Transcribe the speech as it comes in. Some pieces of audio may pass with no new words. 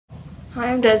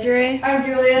Hi, I'm Desiree. I'm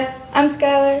Julia. I'm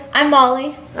Skylar. I'm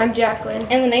Molly. I'm Jacqueline.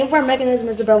 And the name of our mechanism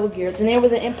is the bevel gear. The name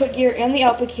of the input gear and the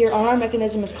output gear on our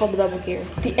mechanism is called the bevel gear.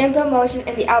 The input motion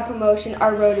and the output motion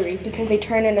are rotary because they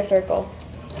turn in a circle.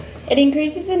 It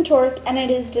increases in torque and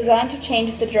it is designed to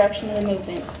change the direction of the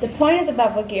movement. The point of the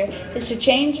bevel gear is to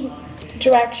change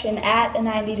direction at a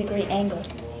 90-degree angle.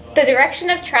 The direction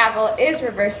of travel is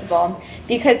reversible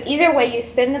because either way you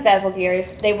spin the bevel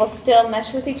gears, they will still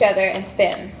mesh with each other and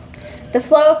spin. The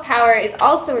flow of power is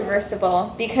also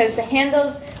reversible because the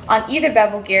handles on either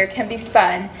bevel gear can be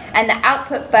spun and the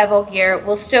output bevel gear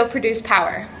will still produce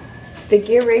power. The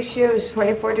gear ratio is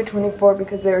 24:24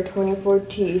 because there are 24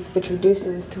 teeth, which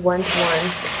reduces to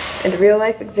 1:1. And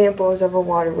real-life examples of a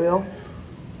water wheel.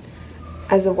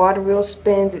 As the water wheel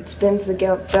spins, it spins the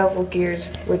bevel gears,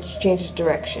 which changes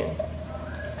direction.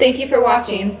 Thank you for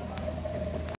watching.